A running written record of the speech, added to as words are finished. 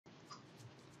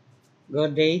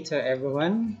Good day to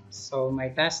everyone. So my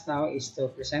task now is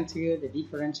to present to you the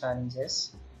different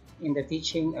challenges in the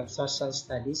teaching of social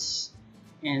studies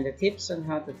and the tips on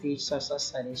how to teach social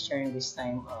studies during this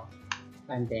time of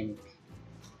pandemic.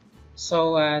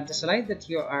 So the slide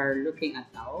that you are looking at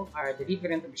now are the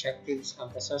different objectives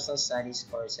of the social studies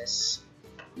courses.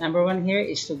 Number one here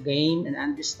is to gain an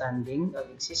understanding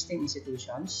of existing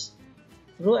institutions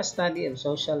through a study of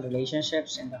social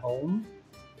relationships in the home,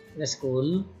 the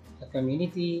school, the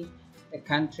community, the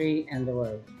country, and the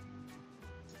world.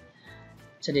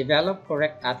 To develop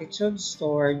correct attitudes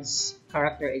towards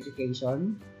character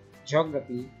education,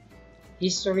 geography,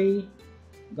 history,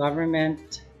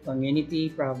 government, community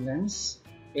problems,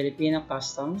 Filipino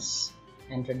customs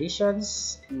and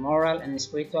traditions, and moral and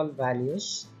spiritual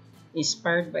values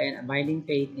inspired by an abiding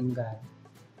faith in God.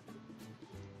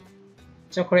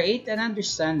 To create an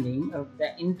understanding of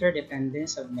the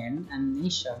interdependence of men and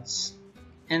nations,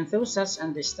 and through such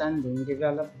understanding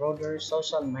develop broader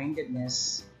social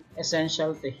mindedness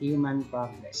essential to human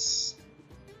progress.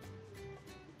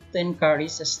 To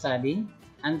encourage the study,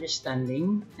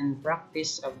 understanding, and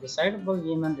practice of desirable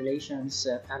human relationships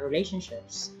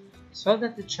so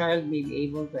that the child may be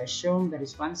able to assume the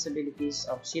responsibilities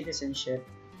of citizenship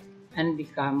and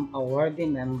become a worthy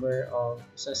member of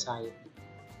society.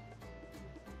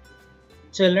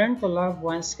 To learn to love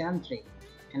one's country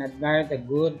and admire the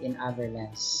good in other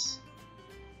lands.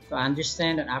 To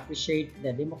understand and appreciate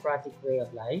the democratic way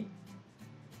of life.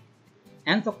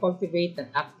 And to cultivate an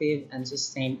active and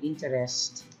sustained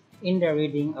interest in the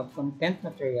reading of content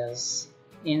materials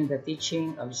in the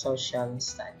teaching of social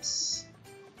studies.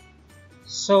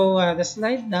 So the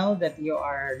slide now that you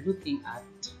are looking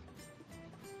at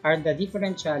are the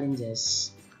different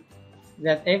challenges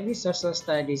that every social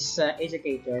studies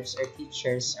educators or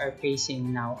teachers are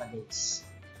facing nowadays.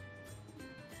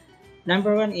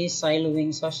 Number one is siloing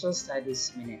social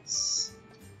studies minutes.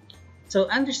 To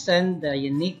understand the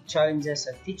unique challenges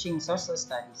of teaching social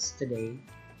studies today,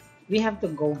 we have to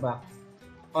go back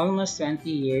almost 20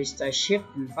 years to a shift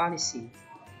in policy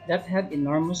that had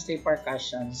enormous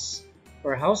repercussions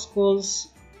for how schools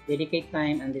dedicate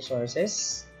time and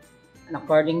resources. And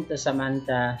according to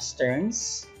Samantha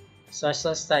Stearns,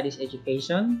 social studies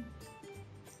education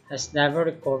has never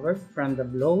recovered from the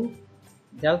blow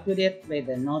dealt with it by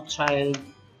the No Child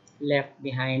Left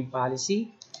Behind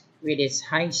policy with its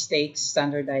high-stakes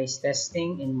standardized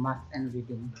testing in math and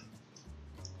reading.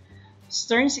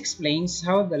 Stearns explains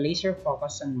how the laser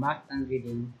focus on math and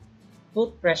reading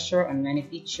put pressure on many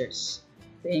teachers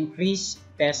to increase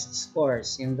test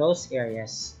scores in those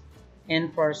areas,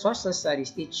 and for social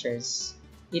studies teachers,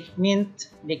 it meant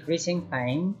decreasing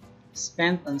time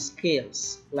spent on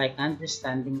skills like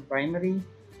understanding primary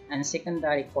and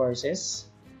secondary courses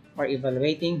or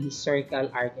evaluating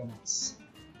historical arguments.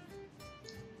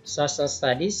 Social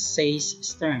studies, says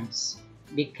Stearns,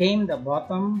 became the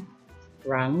bottom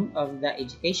rung of the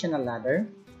educational ladder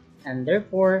and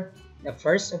therefore the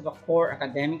first of the core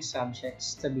academic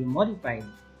subjects to be modified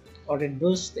or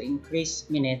reduced to increase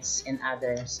minutes in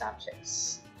other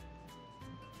subjects.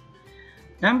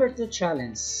 Number two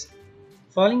challenge,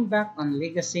 falling back on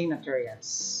legacy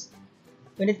materials.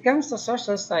 When it comes to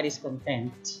social studies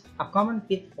content, a common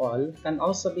pitfall can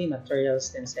also be materials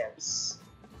themselves.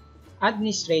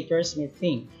 Administrators may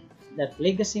think that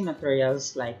legacy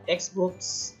materials like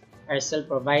textbooks are still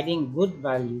providing good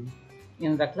value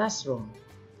in the classroom,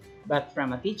 but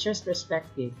from a teacher's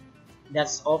perspective,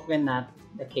 that's often not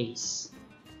the case.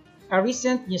 A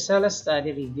recent Newsela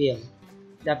study revealed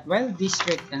that while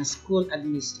district and school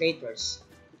administrators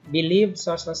believed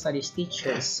social studies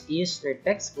teachers used their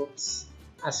textbooks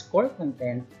as core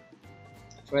content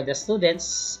for the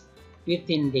students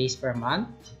 15 days per month,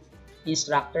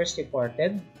 instructors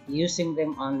reported using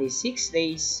them only 6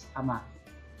 days a month.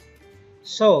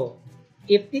 So,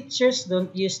 if teachers don't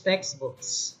use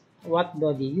textbooks, what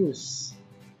do they use?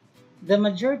 The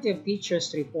majority of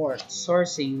teachers report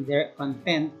sourcing their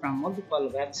content from multiple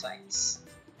websites,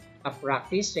 a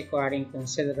practice requiring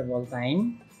considerable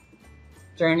time.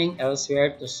 Turning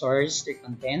elsewhere to source their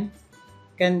content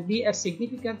can be a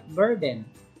significant burden,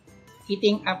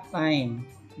 eating up time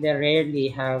they rarely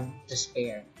have to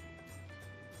spare.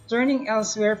 Turning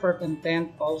elsewhere for content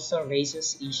also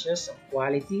raises issues of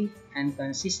quality and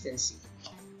consistency,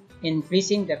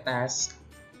 increasing the task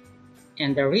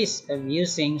and the risk of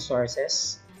using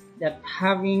sources that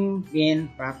haven't been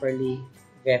properly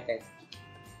vetted.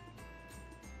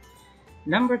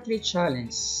 Number three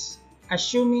challenge,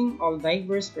 assuming all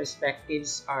diverse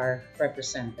perspectives are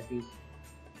representative.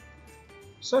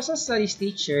 Social studies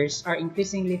teachers are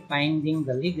increasingly finding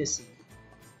the legacy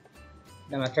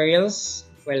The materials,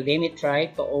 while they may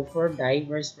try to offer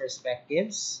diverse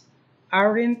perspectives,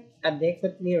 aren't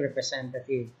adequately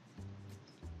representative.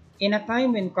 In a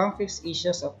time when complex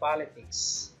issues of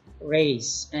politics,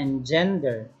 race, and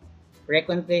gender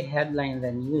frequently headline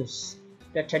the news,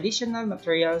 the traditional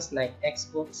materials like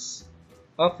textbooks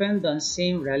often don't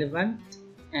seem relevant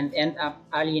and end up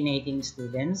alienating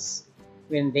students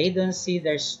when they don't see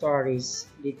their stories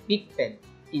depicted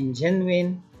in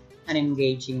genuine and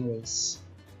engaging ways.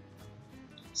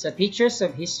 So teachers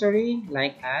of history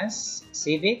like us,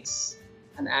 civics,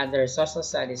 and other social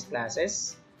studies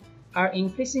classes are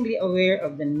increasingly aware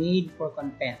of the need for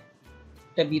content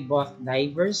to be both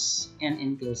diverse and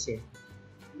inclusive.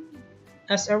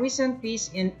 As a recent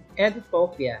piece in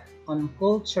Edutopia on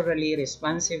culturally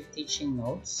responsive teaching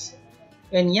notes,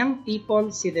 when young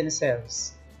people see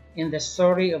themselves in the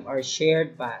story of our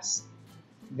shared past,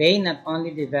 they not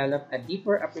only develop a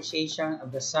deeper appreciation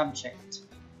of the subject,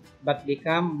 but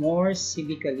become more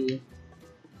civically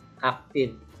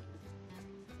active.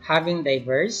 Having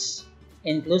diverse,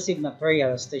 inclusive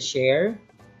materials to share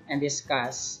and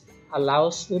discuss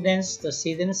allows students to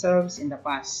see themselves in the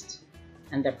past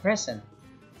and the present,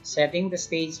 setting the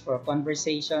stage for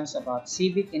conversations about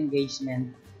civic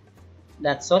engagement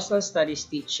that social studies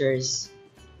teachers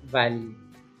value.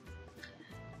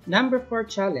 Number 4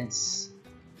 challenge: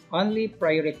 only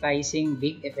prioritizing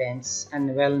big events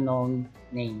and well-known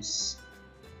names.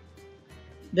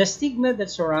 The stigma that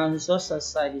surrounds social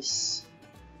studies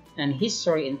and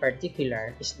history in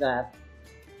particular is that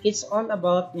it's all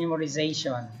about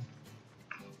memorization,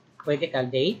 critical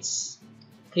dates,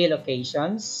 key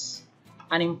locations,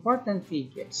 and important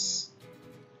figures.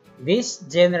 This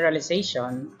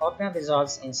generalization often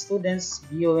results in students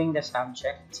viewing the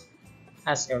subject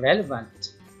as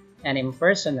irrelevant and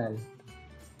impersonal,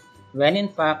 when in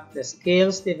fact the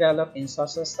skills developed in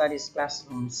social studies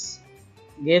classrooms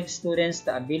give students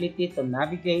the ability to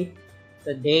navigate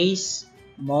today's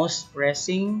most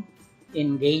pressing,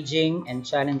 engaging, and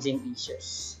challenging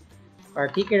issues,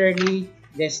 particularly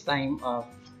this time of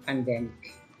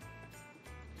pandemic.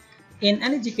 In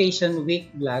an Education Week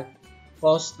blog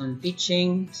post on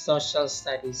teaching social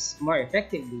studies more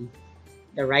effectively,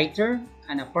 the writer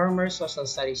and a former social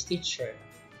studies teacher,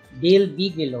 Bill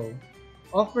Bigelow,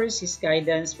 offers his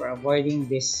guidance for avoiding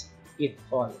this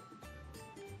pitfall.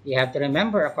 You have to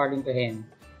remember, according to him,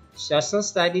 social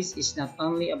studies is not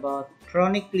only about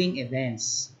chronicling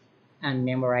events and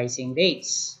memorizing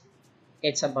dates.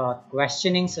 It's about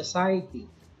questioning society,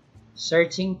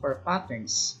 searching for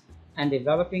patterns, and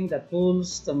developing the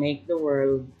tools to make the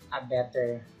world a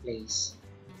better place.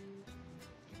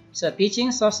 So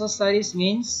teaching social studies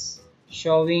means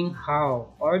showing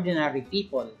how ordinary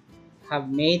people have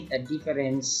made a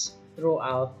difference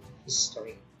throughout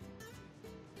history.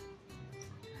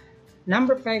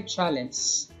 Number 5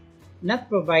 challenge: not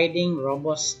providing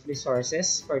robust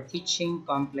resources for teaching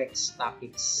complex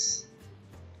topics.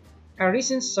 A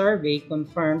recent survey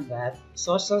confirmed that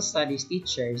social studies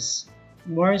teachers,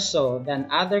 more so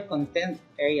than other content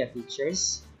area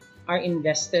teachers, are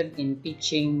invested in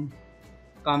teaching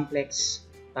complex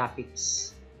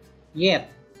topics.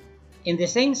 Yet, in the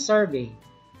same survey,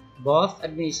 both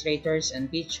administrators and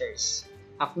teachers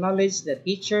acknowledge that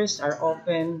teachers are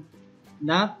often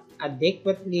not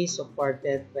adequately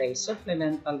supported by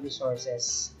supplemental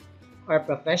resources or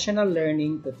professional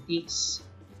learning to teach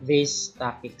these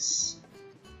topics.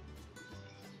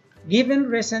 Given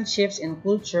recent shifts in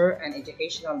culture and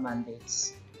educational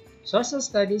mandates, social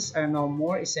studies are now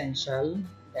more essential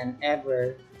than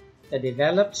ever to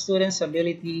develop students'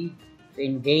 ability to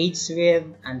engage with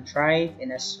and thrive in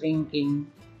a shrinking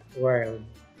world.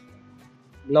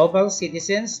 Global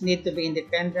citizens need to be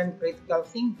independent critical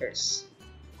thinkers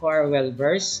who are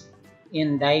well-versed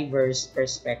in diverse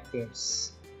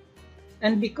perspectives.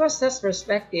 And because such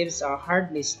perspectives are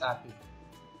hardly static,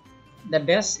 the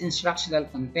best instructional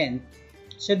content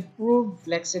should prove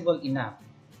flexible enough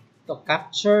to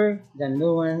capture the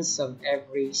nuance of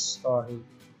every story.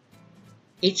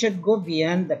 It should go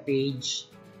beyond the page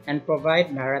and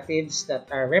provide narratives that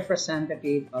are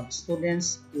representative of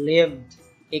students' lived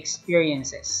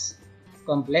experiences,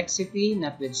 complexity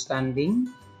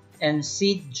notwithstanding, and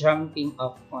seed jumping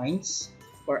off points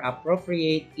for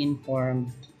appropriate informed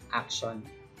action.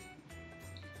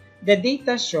 The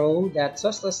data show that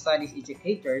social studies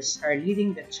educators are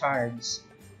leading the charge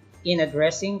in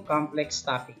addressing complex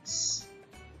topics.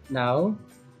 Now,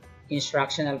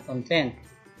 instructional content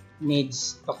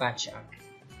needs to catch up.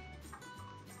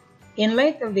 In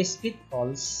light of these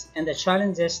pitfalls and the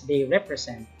challenges they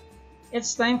represent,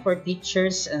 it's time for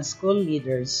teachers and school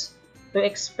leaders to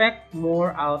expect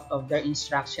more out of their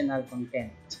instructional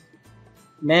content.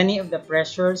 Many of the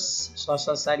pressures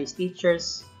social studies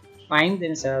teachers find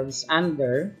themselves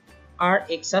under are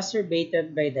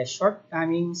exacerbated by the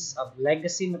shortcomings of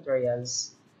legacy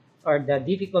materials or the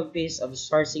difficulties of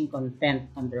sourcing content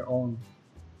on their own,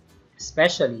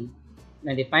 especially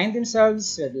when they find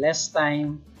themselves with less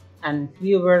time and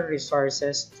fewer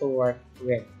resources to work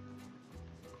with.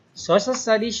 Social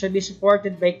studies should be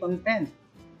supported by content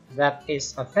that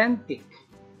is authentic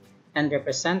and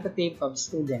representative of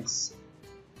students,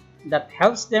 that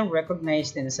helps them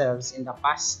recognize themselves in the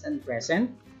past and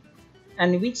present,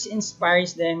 and which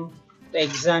inspires them to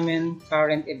examine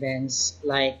current events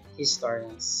like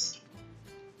historians.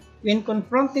 When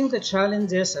confronting the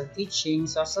challenges of teaching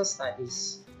social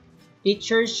studies,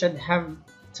 teachers should have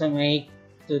to make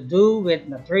to do with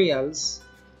materials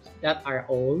that are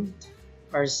old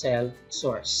or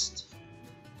self-sourced.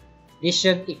 They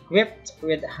should be equipped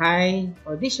with high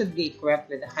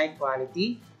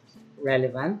quality,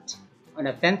 relevant, and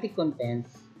authentic content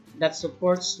that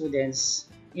supports students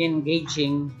in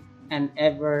engaging an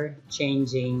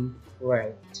ever-changing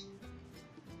world.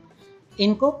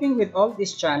 In coping with all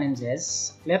these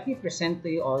challenges, let me present to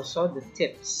you also the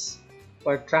tips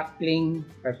for tackling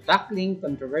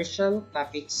controversial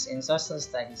topics in social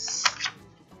studies.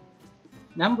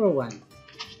 Number 1,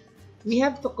 we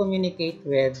have to communicate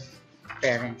with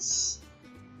parents.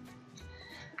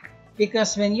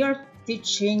 Because when you're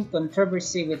teaching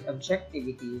controversy with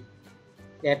objectivity,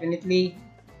 definitely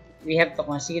we have to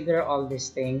consider all these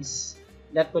things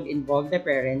that could involve the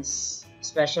parents,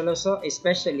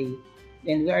 especially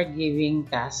when we are giving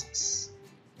tasks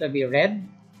to be read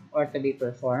or to be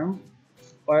performed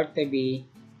or to be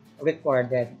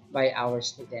recorded by our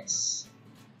students.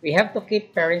 We have to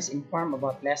keep parents informed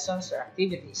about lessons or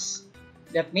activities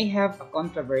that may have a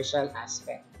controversial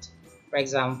aspect. For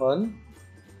example,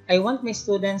 I want my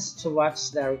students to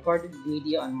watch the recorded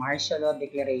video on martial law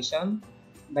declaration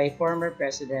by former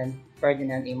President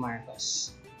Ferdinand E.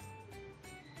 Marcos.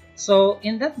 So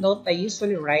in that note, I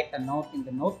usually write a note in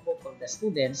the notebook of the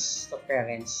students to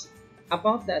parents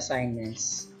about the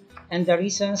assignments and the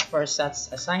reasons for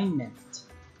such assignment,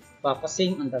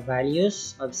 focusing on the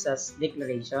values of such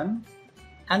declaration,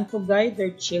 and to guide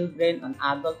their children on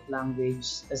adult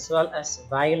language as well as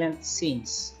violent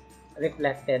scenes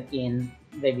reflected in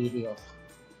the video.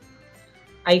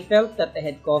 I felt that I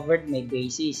had covered my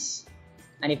bases,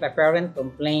 and if a parent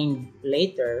complained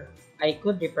later, I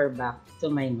could refer back to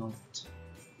my note.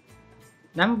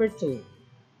 Number 2,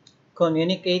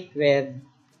 communicate with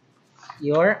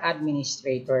your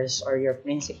administrators or your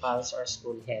principals or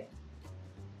school head.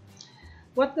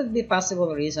 What could be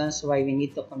possible reasons why we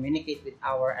need to communicate with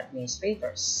our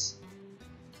administrators?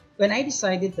 When I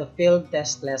decided to field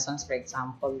test lessons, for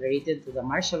example, related to the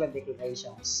martial law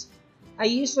declarations, I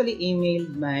usually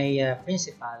emailed my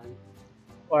principal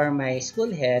or my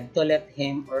school head to let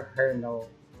him or her know.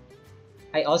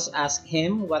 I also asked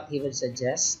him what he would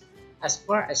suggest as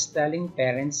far as telling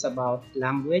parents about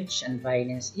language and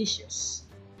violence issues.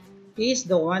 He is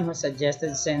the one who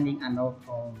suggested sending a note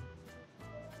home.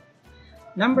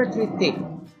 Number 3 tip,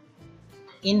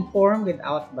 inform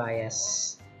without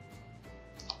bias.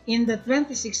 In the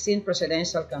 2016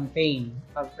 presidential campaign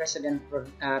of President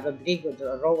Rodrigo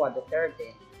Roa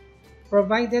Duterte,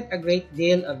 provided a great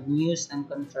deal of news and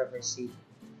controversy.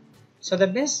 So the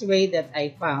best way that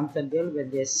I found to deal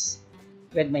with this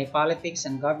with my politics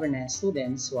and governance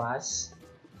students was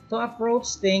to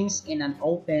approach things in an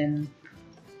open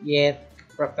yet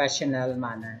professional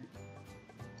manner,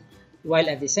 while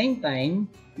at the same time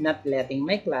not letting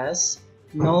my class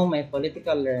know my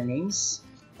political learnings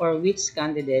or which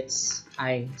candidates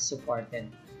I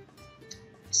supported.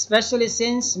 Especially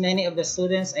since many of the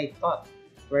students I taught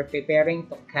were preparing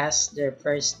to cast their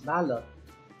first ballot,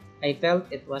 I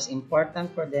felt it was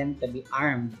important for them to be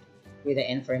armed with the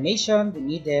information they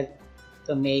needed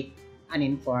to make an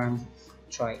informed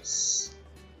choice.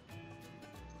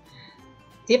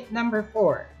 Tip number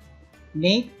 4,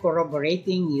 make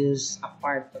corroborating news a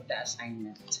part of the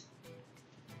assignment.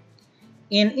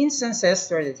 In instances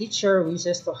where the teacher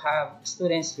wishes to have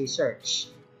students research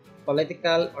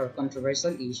political or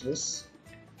controversial issues,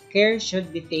 care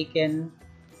should be taken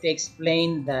to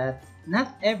explain that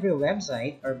not every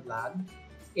website or blog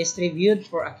is reviewed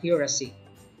for accuracy.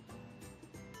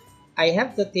 I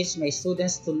have to teach my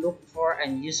students to look for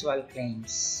unusual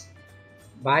claims,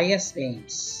 biased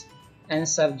claims, and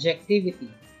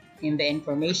subjectivity in the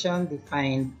information they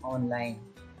find online.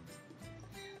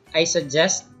 I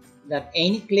suggest that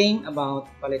any claim about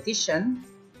politician,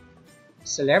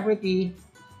 celebrity,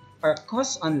 or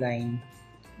cause online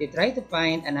they try to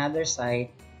find another site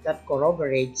that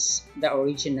corroborates the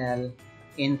original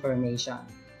information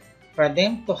for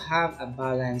them to have a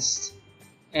balanced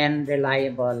and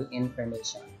reliable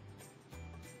information.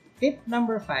 Tip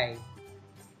number 5.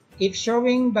 If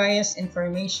showing biased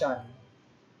information,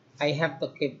 I have to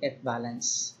keep it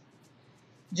balanced.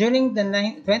 During the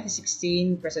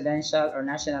 2016 presidential or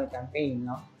national campaign,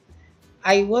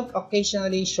 I would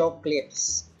occasionally show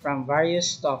clips from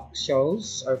various talk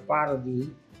shows or parody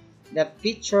that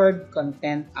featured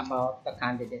content about the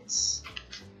candidates.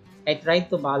 I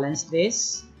tried to balance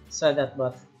this so that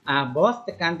both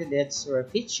the candidates were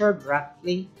featured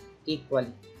roughly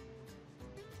equally.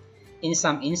 In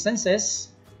some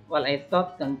instances, while I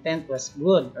thought content was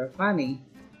good or funny,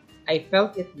 I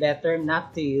felt it better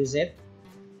not to use it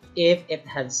if it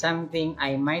had something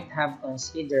I might have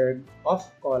considered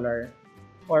off-color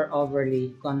or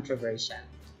overly controversial.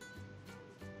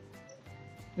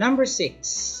 Number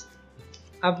 6.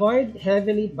 Avoid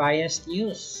heavily biased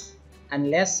news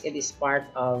unless it is part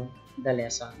of the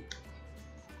lesson.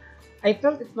 I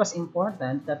felt it was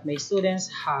important that my students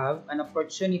have an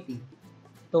opportunity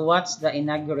to watch the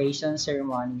inauguration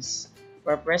ceremonies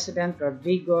for President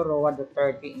Rodrigo Roa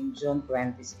Duterte in June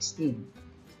 2016.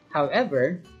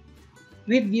 However,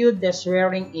 we viewed the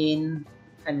swearing in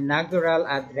an inaugural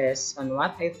address on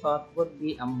what I thought would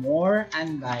be a more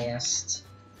unbiased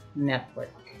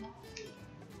network.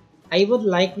 I would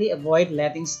likely avoid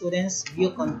letting students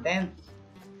view content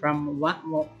from what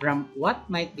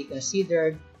might be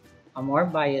considered a more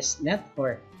biased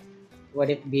network. Would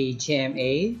it be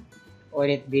GMA? Would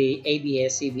it be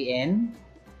ABS-CBN?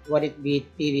 Would it be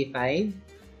TV5?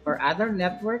 Or other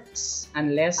networks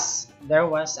unless there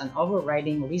was an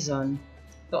overriding reason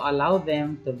to allow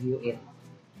them to view it.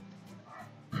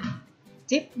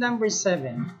 Tip number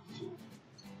 7.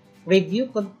 Review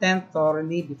content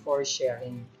thoroughly before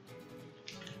sharing.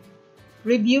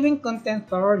 Reviewing content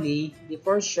thoroughly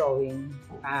before showing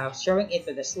it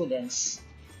to the students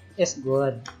is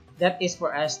good. That is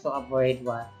for us to avoid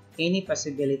any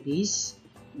possibilities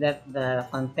that the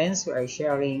contents we are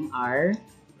sharing are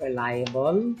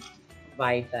reliable,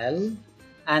 vital,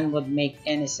 and would make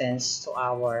any sense to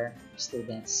our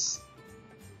students.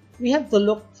 We have to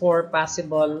look for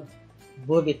possible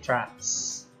booby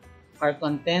traps or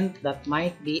content that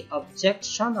might be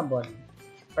objectionable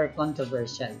or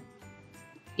controversial.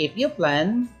 If you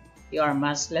plan, you are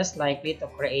much less likely to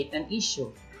create an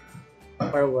issue,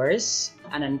 or worse,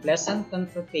 an unpleasant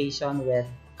confrontation with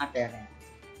a parent.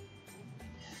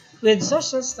 With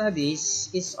social studies,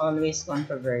 it's always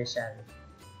controversial.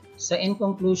 So in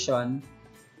conclusion,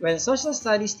 while social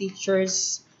studies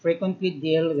teachers frequently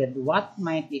deal with what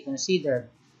might be considered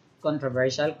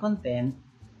controversial content,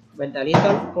 with a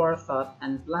little forethought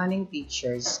and planning,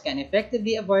 teachers can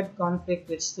effectively avoid conflict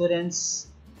with students,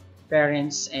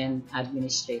 parents, and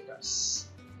administrators.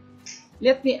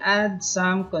 Let me add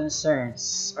some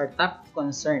concerns or top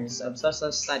concerns of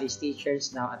social studies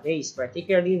teachers nowadays,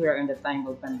 particularly we're in the time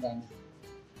of pandemic.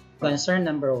 Concern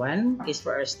number 1 is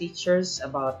for us teachers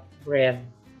about breadth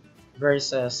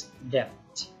versus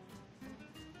depth.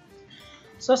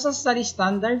 Social studies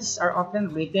standards are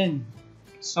often written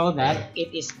so that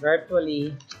it is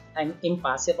virtually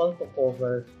impossible to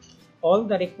cover all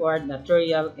the required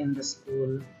material in the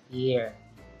school year.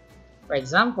 For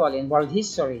example, in world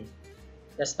history,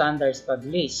 the standards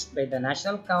published by the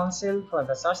National Council for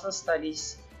the Social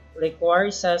Studies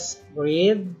requires us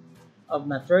breadth of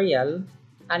material,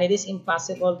 and it is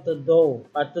impossible to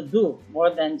do more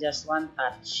than just one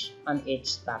touch on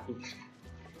each topic.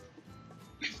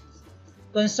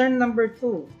 Concern number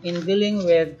 2 in dealing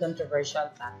with controversial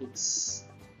topics.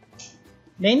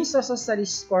 Many social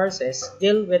studies courses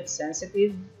deal with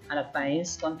sensitive and at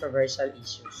times controversial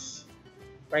issues.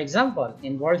 For example,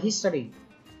 in world history,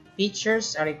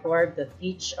 teachers are required to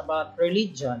teach about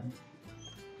religion.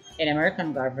 In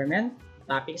American government,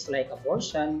 topics like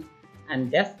abortion and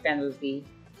death penalty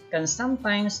can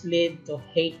sometimes lead to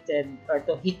heated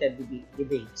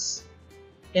debates.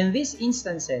 In these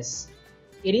instances,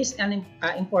 it is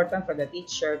important for the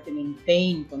teacher to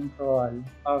maintain control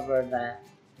over the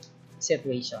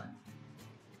situation.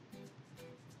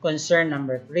 Concern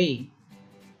number 3,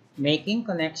 making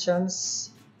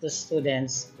connections to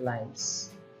students'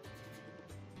 lives.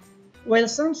 While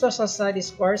some social studies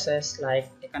courses like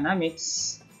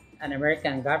economics and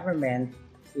American government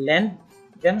lend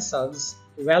themselves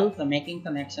well to making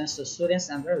connections to students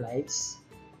and their lives,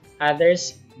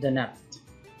 others do not.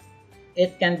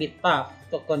 It can be tough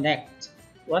to connect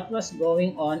what was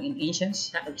going on in ancient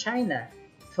China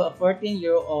to a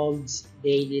 14-year-old's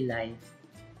daily life.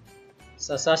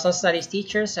 So social studies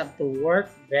teachers have to work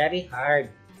very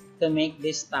hard to make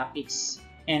these topics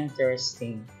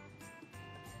interesting.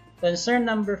 Concern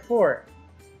number 4,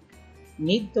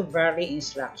 need to vary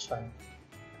instruction.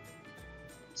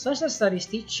 Social studies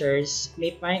teachers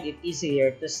may find it easier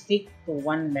to stick to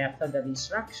one method of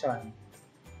instruction.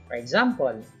 For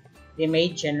example, they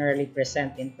may generally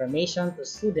present information to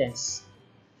students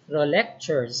through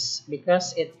lectures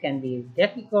because it can be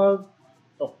difficult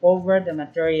to cover the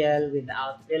material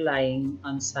without relying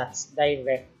on such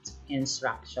direct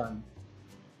instruction.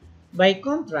 By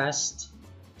contrast,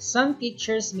 some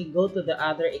teachers may go to the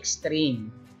other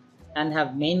extreme and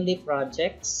have mainly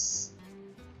projects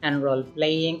and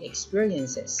role-playing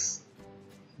experiences.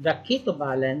 The key to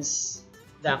balance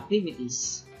the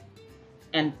activities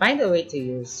and find a way to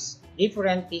use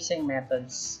different teaching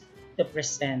methods to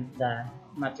present the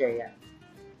material.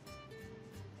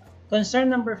 Concern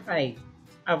number 5,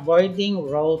 avoiding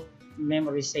rote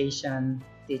memorization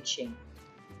teaching.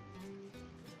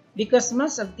 Because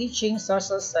much of teaching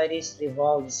social studies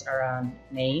revolves around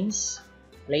names,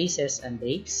 places, and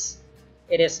dates,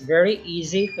 it is very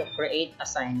easy to create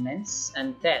assignments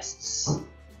and tests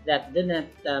that do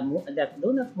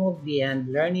not move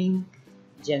beyond learning.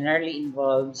 Generally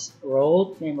involves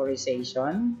rote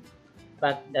memorization,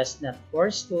 but does not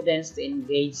force students to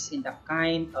engage in the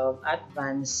kind of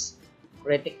advanced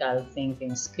critical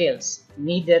thinking skills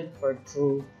needed for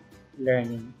true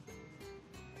learning.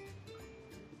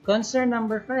 Concern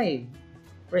number 5,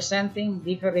 presenting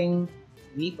differing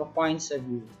viewpoints of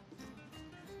view.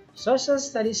 Social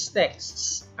studies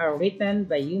texts are written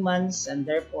by humans and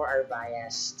therefore are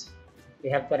biased. We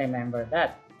have to remember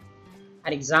that.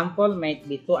 An example might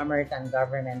be 2 American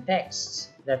government texts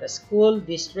that a school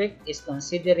district is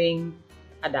considering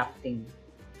adopting.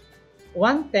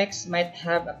 One text might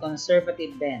have a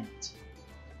conservative bent,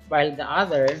 while the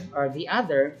other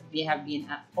may have been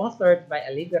authored by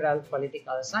a liberal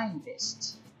political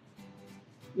scientist.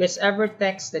 Whichever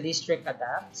text the district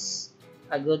adopts,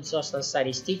 a good social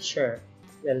studies teacher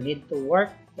will need to work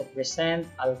to present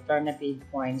alternative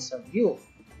points of view.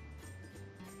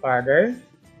 Further,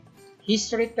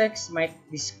 history texts might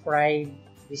describe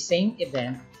the same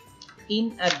event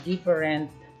in a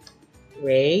different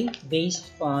way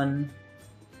based on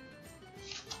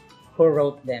who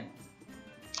wrote them.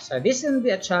 So this will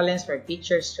be a challenge for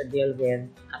teachers to deal with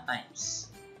at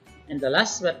times. And the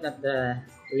last but not the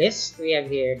least, we have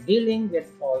here dealing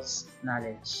with false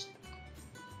knowledge.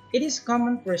 It is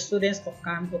common for students to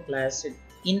come to class with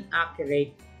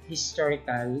inaccurate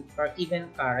historical or even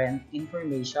current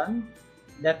information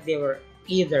that they were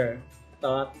either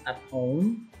taught at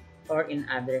home or in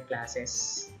other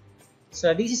classes.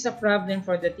 So this is a problem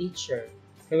for the teacher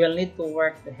who will need to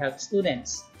work to help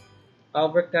students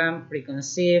overcome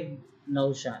preconceived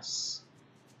notions.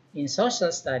 In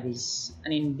social studies,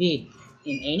 and indeed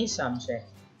in any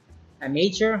subject, a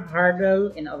major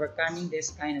hurdle in overcoming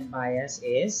this kind of bias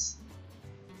is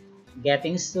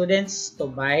getting students to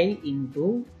buy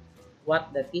into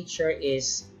what the teacher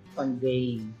is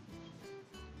conveying.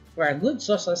 For a good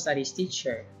social studies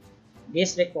teacher,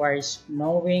 this requires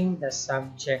knowing the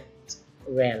subject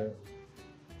well,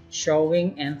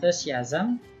 showing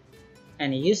enthusiasm,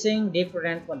 and using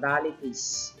different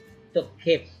modalities to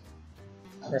keep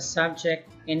the subject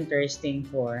interesting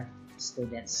for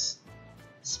students.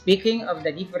 Speaking of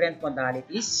the different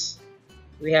modalities,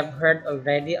 we have heard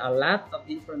already a lot of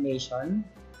information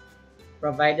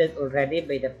provided already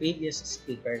by the previous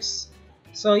speakers.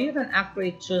 So you can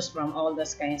actually choose from all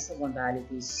those kinds of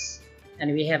modalities.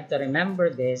 And we have to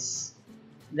remember this,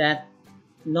 that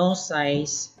no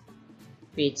size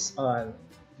fits all.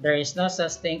 There is no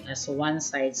such thing as one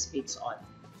size fits all.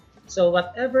 So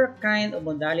whatever kind of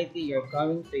modality you're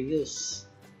going to use,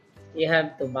 you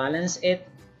have to balance it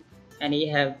and you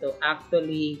have to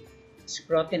actually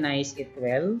scrutinize it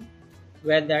well,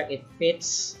 whether it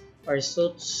fits or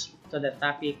suits to the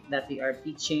topic that we are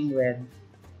teaching with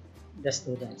the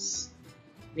students.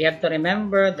 We have to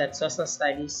remember that social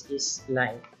studies is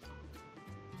life.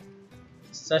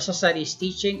 Social studies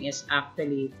teaching is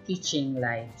actually teaching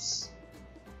lives,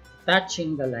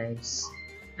 touching the lives,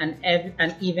 and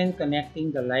even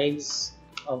connecting the lives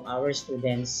of our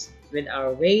students with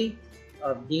our way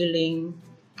of dealing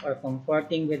or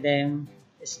comforting with them,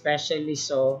 especially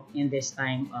so in this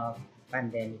time of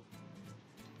pandemic.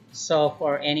 So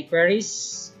for any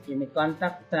queries, you may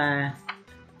contact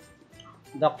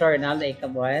Dr. Ronaldo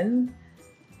Icabuan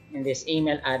in this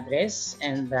email address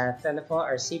and the telephone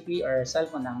or CP or cell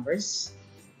phone numbers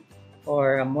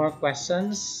for more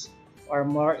questions or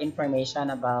more information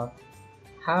about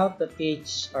how to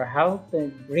teach or how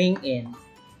to bring in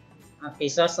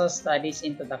social studies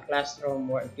into the classroom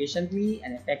more efficiently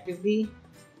and effectively,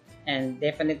 and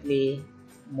definitely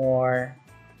more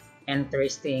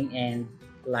interesting and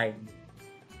lively.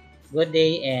 Good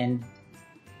day and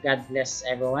God bless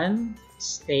everyone.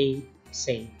 Stay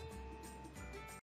safe.